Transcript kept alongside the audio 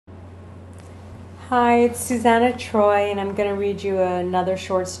Hi, it's Susanna Troy, and I'm going to read you another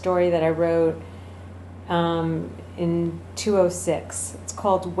short story that I wrote in 2006. It's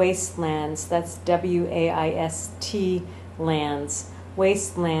called Waistlands. That's Waist lands.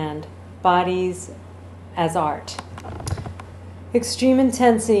 Wasteland, bodies as art. Extreme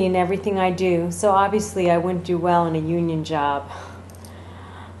intensity in everything I do, so obviously I wouldn't do well in a union job.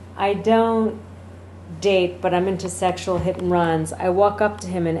 I don't date, but I'm into sexual hit and runs. I walk up to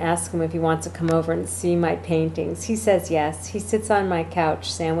him and ask him if he wants to come over and see my paintings. He says yes. He sits on my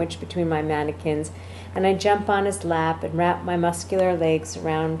couch, sandwiched between my mannequins, and I jump on his lap and wrap my muscular legs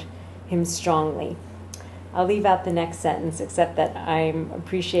around him strongly. I'll leave out the next sentence, except that I'm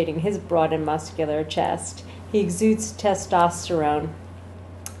appreciating his broad and muscular chest. He exudes testosterone,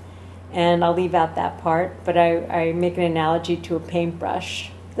 and I'll leave out that part, but I make an analogy to a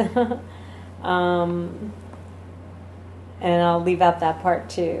paintbrush. And I'll leave out that part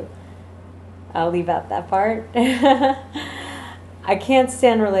too. I'll leave out that part. I can't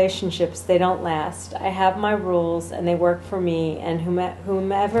stand relationships. They don't last. I have my rules and they work for me, and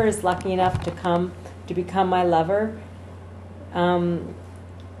whomever is lucky enough to become my lover,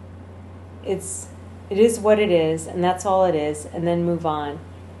 it is what it is, and that's all it is, and then move on.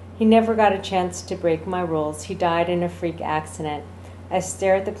 He never got a chance to break my rules. He died in a freak accident. I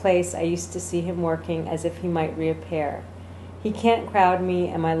stare at the place I used to see him working as if he might reappear. He can't crowd me,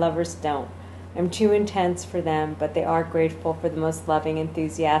 and my lovers don't. I'm too intense for them, but they are grateful for the most loving,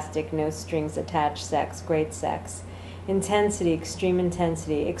 enthusiastic, no-strings-attached sex, great sex. Intensity, extreme,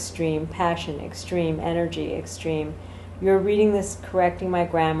 passion, extreme, energy, extreme. You're reading this, correcting my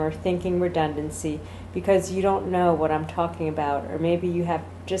grammar, thinking redundancy, because you don't know what I'm talking about, or maybe you have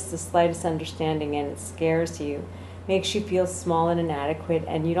just the slightest understanding and it scares you. Makes you feel small and inadequate,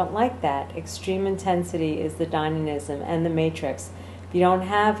 and you don't like that. Extreme intensity is the dynamism and the matrix. If you don't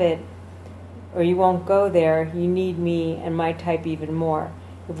have it, or you won't go there, you need me and my type even more.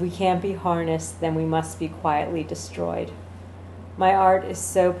 If we can't be harnessed, then we must be quietly destroyed. My art is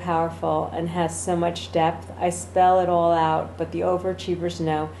so powerful and has so much depth. I spell it all out, but the overachievers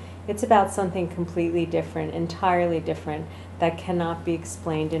know it's about something completely different, entirely different, that cannot be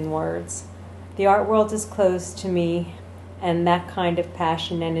explained in words. The art world is closed to me and that kind of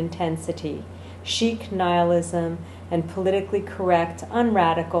passion and intensity. Chic nihilism and politically correct,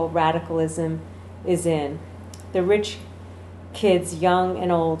 unradical radicalism is in. The rich kids, young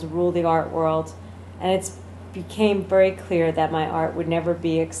and old, rule the art world, and it's became very clear that my art would never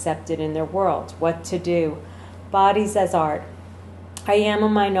be accepted in their world. What to do? Bodies as art. I am a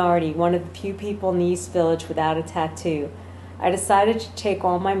minority, one of the few people in the East Village without a tattoo. I decided to take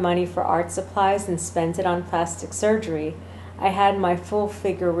all my money for art supplies and spend it on plastic surgery. I had my full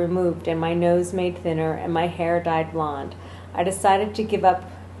figure removed and my nose made thinner and my hair dyed blonde. I decided to give up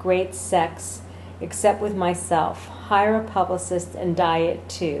great sex, except with myself, hire a publicist and dye it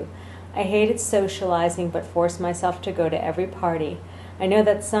too. I hated socializing but forced myself to go to every party. I know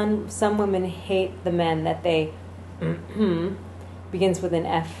that some women hate the men that they begins with an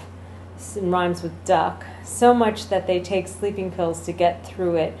F and rhymes with duck, so much that they take sleeping pills to get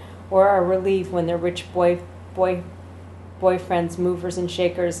through it, or are relieved when their rich boyfriends, movers and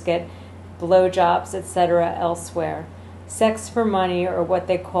shakers get blowjobs, etc. elsewhere. Sex for money, or what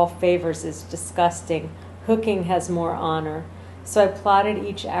they call favors, is disgusting. Hooking has more honor. So I plotted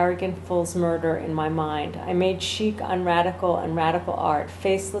each arrogant fool's murder in my mind. I made chic, unradical, and radical art,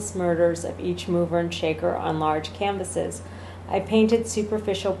 faceless murders of each mover and shaker on large canvases. I painted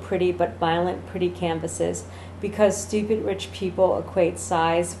superficial, pretty, but violent, pretty canvases. Because stupid rich people equate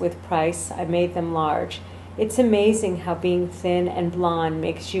size with price, I made them large. It's amazing how being thin and blonde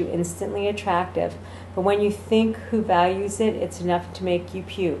makes you instantly attractive, but when you think who values it, it's enough to make you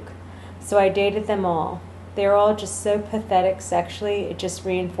puke. So I dated them all. They're all just so pathetic sexually, it just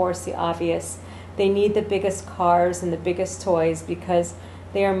reinforced the obvious. They need the biggest cars and the biggest toys because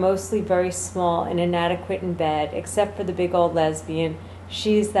they are mostly very small and inadequate in bed, except for the big old lesbian.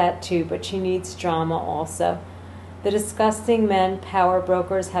 She's that too, but she needs drama also. The disgusting men, power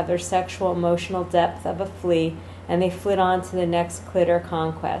brokers, have their sexual emotional depth of a flea, and they flit on to the next clitter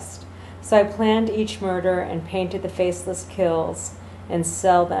conquest. So I planned each murder and painted the faceless kills and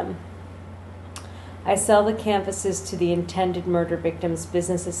sell them. I sell the canvases to the intended murder victims'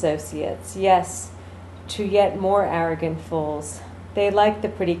 business associates. Yes, to yet more arrogant fools. They like the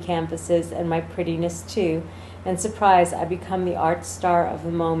pretty canvases and my prettiness too, and surprise, I become the art star of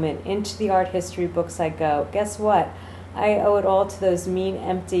the moment. Into the art history books I go. Guess what? I owe it all to those mean,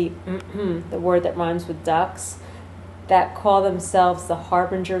 empty, the word that rhymes with ducks, that call themselves the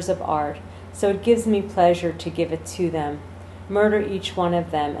harbingers of art. So it gives me pleasure to give it to them. murder each one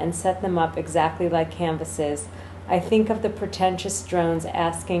of them, and set them up exactly like canvases. I think of the pretentious drones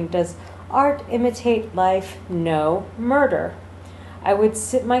asking, does art imitate life? No, murder. I would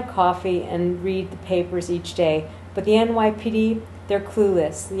sip my coffee and read the papers each day, but the NYPD, they're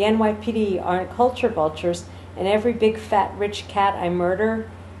clueless. The NYPD aren't culture vultures, and every big fat rich cat I murder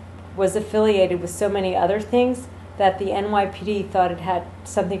was affiliated with so many other things that the NYPD thought it had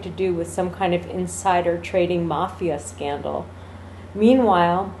something to do with some kind of insider trading mafia scandal.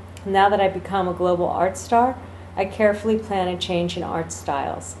 Meanwhile, now that I've become a global art star, I carefully plan a change in art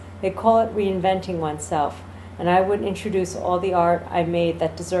styles. They call it reinventing oneself, and I would introduce all the art I made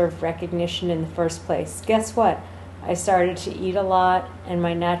that deserved recognition in the first place. Guess what? I started to eat a lot, and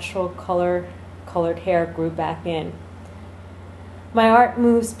my natural colored hair grew back in. My art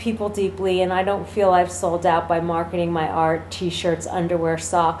moves people deeply, and I don't feel I've sold out by marketing my art, t-shirts, underwear,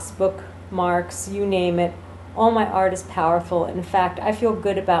 socks, bookmarks, you name it. All my art is powerful. In fact, I feel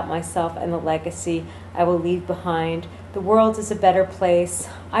good about myself and the legacy I will leave behind. The world is a better place.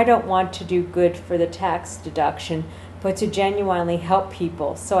 I don't want to do good for the tax deduction, but to genuinely help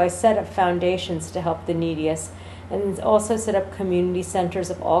people. So I set up foundations to help the neediest, and also set up community centers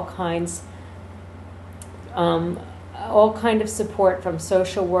of all kinds, all kind of support, from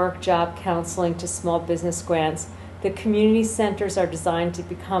social work, job counseling, to small business grants. The community centers are designed to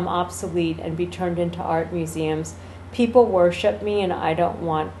become obsolete and be turned into art museums. People worship me, and I don't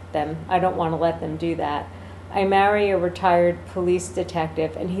want to let them do that. I marry a retired police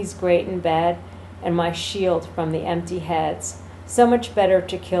detective, and he's great in bed and my shield from the empty heads. So much better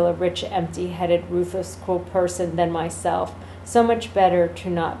to kill a rich, empty-headed, ruthless, cruel person than myself. So much better to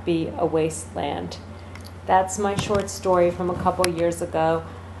not be a wasteland. That's my short story from a couple years ago.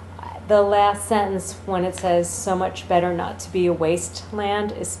 The last sentence, when it says so much better not to be a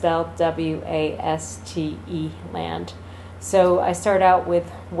wasteland, is spelled W-A-S-T-E, land. So I start out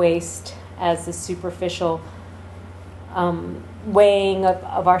with waste as the superficial weighing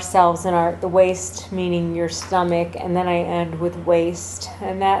of ourselves, and the waste meaning your stomach, and then I end with waste,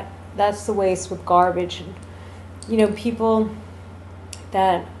 and that's the waste with garbage. You know, people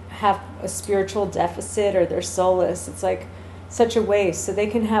that have a spiritual deficit or they're soulless, it's like such a waste. So they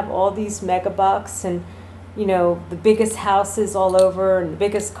can have all these mega bucks and, you know, the biggest houses all over and the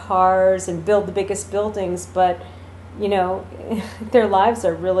biggest cars and build the biggest buildings, but, you know, their lives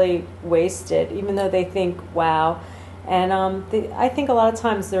are really wasted, even though they think, wow. And I think a lot of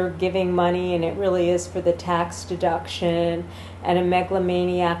times they're giving money, and it really is for the tax deduction and a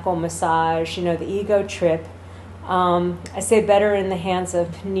megalomaniacal massage, you know, the ego trip. I say better in the hands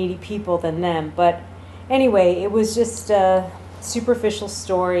of needy people than them. But anyway, it was just a superficial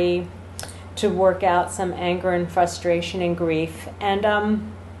story to work out some anger and frustration and grief. And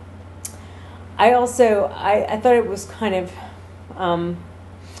I thought it was kind of,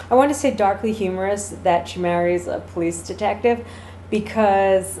 I want to say darkly humorous that she marries a police detective,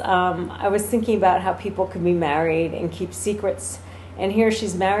 because I was thinking about how people can be married and keep secrets. And here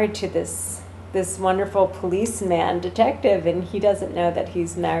she's married to this wonderful policeman detective, and he doesn't know that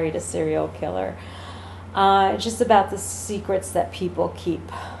he's married a serial killer. It's just about the secrets that people keep.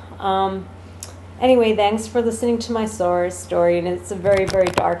 Anyway, thanks for listening to my story, and it's a very, very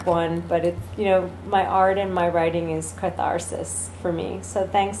dark one, but it's, you know, my art and my writing is catharsis for me. So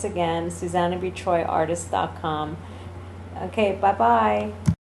thanks again, SusannaBTroyArtist.com. Okay, bye-bye.